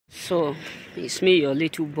So, it's me, your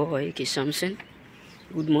little boy, K. Samson.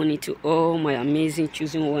 Good morning to all my amazing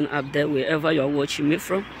Choosing One app there, wherever you're watching me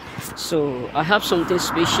from. So, I have something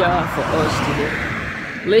special for us today.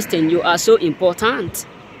 Listen, you are so important.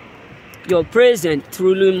 Your presence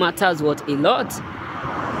truly matters what a lot.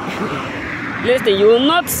 Listen, you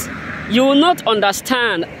will not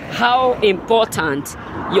understand how important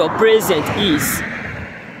your presence is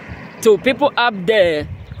to people up there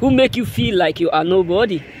who make you feel like you are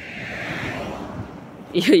nobody.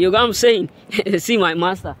 You know what I'm saying? See my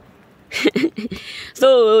master.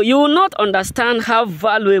 So you will not understand how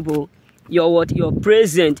valuable your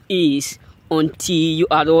presence is until you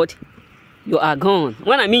are gone.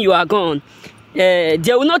 When I mean you are gone, they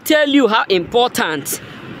will not tell you how important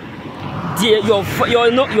your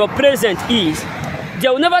presence is. They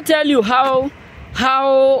will never tell you how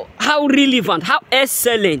relevant, how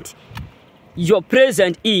excellent your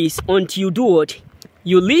presence is until you do what?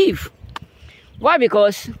 You leave. Why?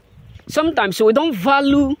 Because sometimes we don't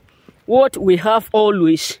value what we have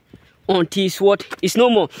always until it's no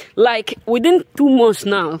more. Like within 2 months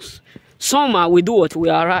now, summer we do what? We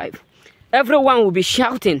arrive. Everyone will be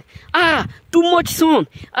shouting, too much sun,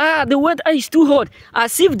 the weather is too hot,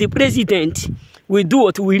 as if the president will do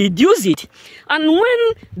what? We reduce it. And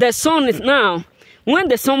when the sun is now, when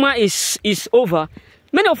the summer is over,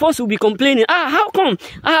 many of us will be complaining, how come?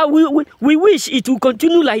 We wish it will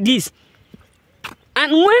continue like this.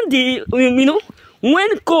 And when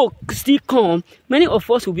when cold still come, many of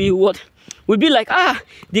us will be what? Will be like,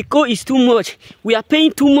 the cold is too much. We are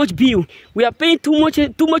paying too much bill. We are paying too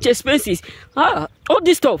much expenses. All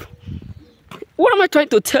this stuff. What am I trying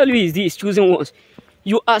to tell you is this, Choosing Ones.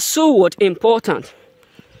 You are so important.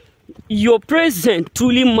 Your presence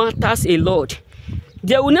truly matters a lot.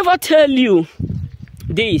 They will never tell you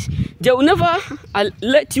this. They will never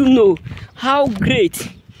let you know how great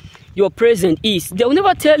your presence is. They will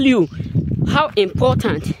never tell you how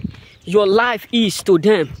important your life is to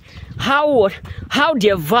them. How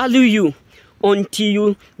they value you until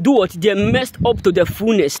you do what? They messed up to the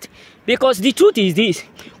fullness. Because the truth is this: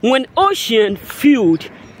 when ocean filled,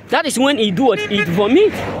 that is when it do what? It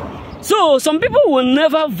vomit. So some people will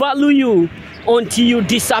never value you until you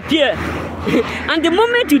disappear. And the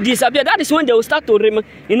moment you disappear, that is when they will start to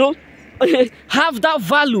have that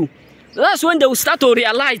value. That's when they will start to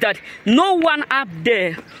realize that no one up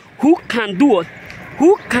there who can do it,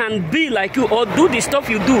 who can be like you, or do the stuff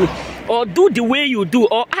you do, or do the way you do,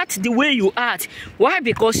 or act the way you act. Why?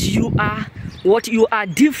 Because you are you are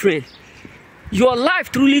different. Your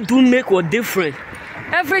life truly do make what different.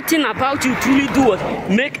 Everything about you truly do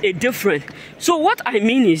what make a difference. So what I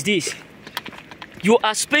mean is this: you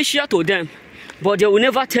are special to them, but they will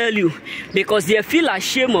never tell you, because they feel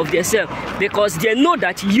ashamed of themselves, because they know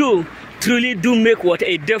that you truly do make what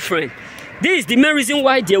a difference. This is the main reason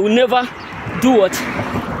why they will never do what?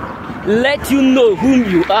 Let you know whom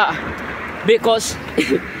you are. Because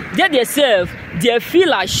they themselves, they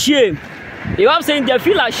feel ashamed. You know what I'm saying? They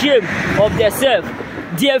feel ashamed of themselves.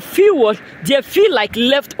 They feel what? They feel like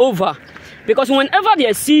leftover. Because whenever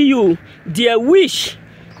they see you, they wish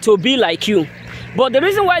to be like you. But the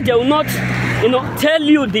reason why they will not, tell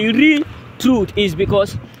you the real truth is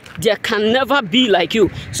because they can never be like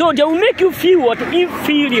you. So they will make you feel what?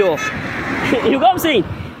 Inferior. You know what I'm saying?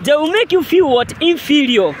 They will make you feel what?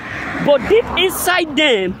 Inferior. But deep inside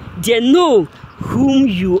them, they know whom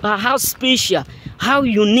you are, how special, how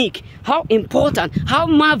unique, how important, how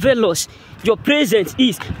marvelous your presence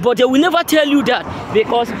is. But they will never tell you that,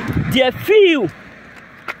 because they feel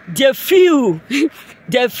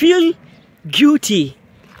guilty.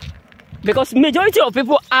 Because majority of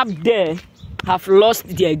people up there have lost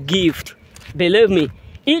their gift. Believe me,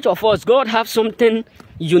 each of us, God have something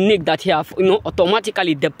unique that He have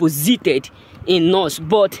automatically deposited in us.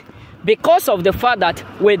 But because of the fact that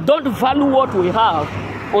we don't value what we have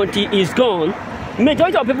until it's gone,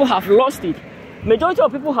 majority of people have lost it. Majority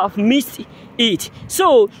of people have missed it.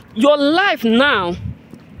 So your life now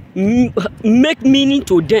make meaning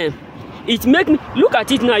to them. It make me look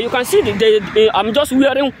at it now. You can see I'm just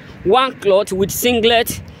wearing one cloth with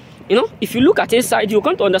singlet. If you look at inside, you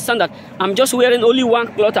come to understand that I'm just wearing only one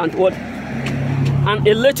cloth and what? And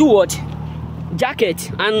a little jacket,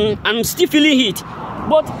 and I'm still feeling heat.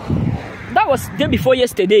 But that was day before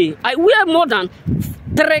yesterday. I wear more than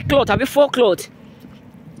 3 clothes, I mean 4 clothes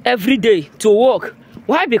every day to work.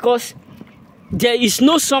 Why? Because there is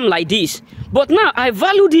no sun like this. But now I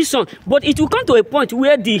value this sun. But it will come to a point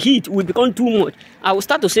where the heat will become too much. I will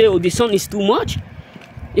start to say, the sun is too much.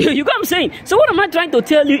 You know what I'm saying? So what am I trying to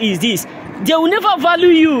tell you is this: they will never value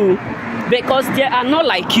you because they are not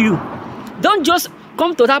like you. Don't just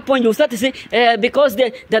come to that point, you start to say, because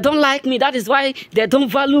they don't like me, that is why they don't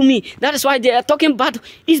value me, that is why they are talking bad.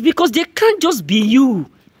 It's because they can't just be you.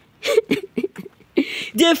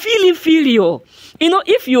 They feel inferior. You know,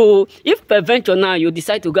 if peradventure now you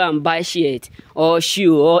decide to go and buy shirt or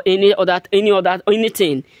shoe or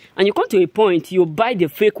anything, and you come to a point you buy the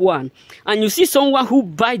fake one, and you see someone who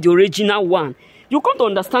buy the original one, you come to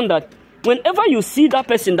understand that whenever you see that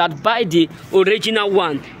person that buy the original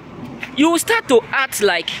one, you will start to act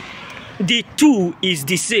like the two is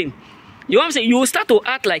the same. You know what I'm saying? You will start to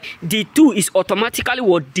act like the two is automatically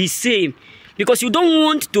what the same, because you don't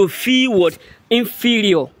want to feel what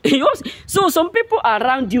inferior. So some people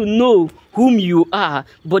around you know whom you are,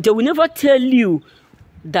 but they will never tell you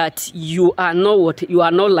that you are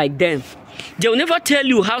not like them. They will never tell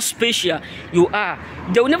you how special you are.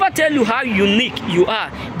 They will never tell you how unique you are.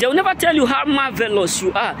 They will never tell you how marvelous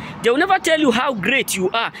you are. They will never tell you how great you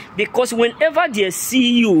are. Because whenever they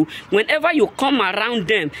see you, whenever you come around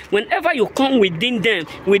them, whenever you come within them,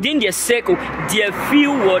 within their circle, they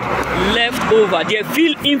feel what left over. They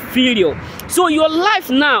feel inferior. So your life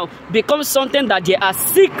now becomes something that they are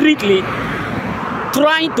secretly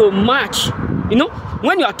trying to match. You know,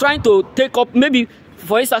 when you are trying to take up, maybe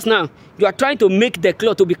for instance now, you are trying to make the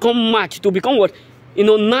cloth to become match, to become what, you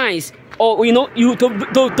know, nice, or you know,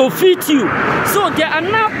 to fit you. So they are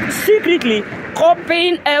now secretly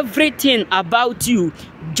copying everything about you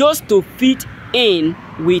just to fit in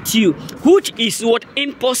with you, which is what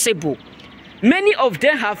impossible. Many of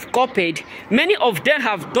them have copied, many of them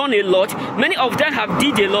have done a lot, many of them have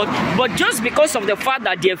did a lot, but just because of the fact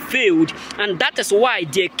that they failed, and that is why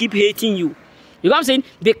they keep hating you. You know what I'm saying?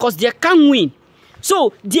 Because they can't win.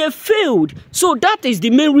 So they failed. So that is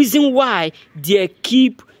the main reason why they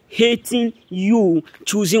keep hating you,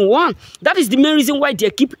 choosing one. That is the main reason why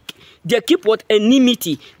they keep what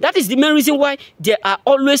enmity. That is the main reason why they are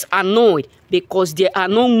always annoyed, because they are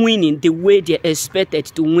not winning the way they expected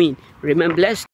to win. Remain blessed.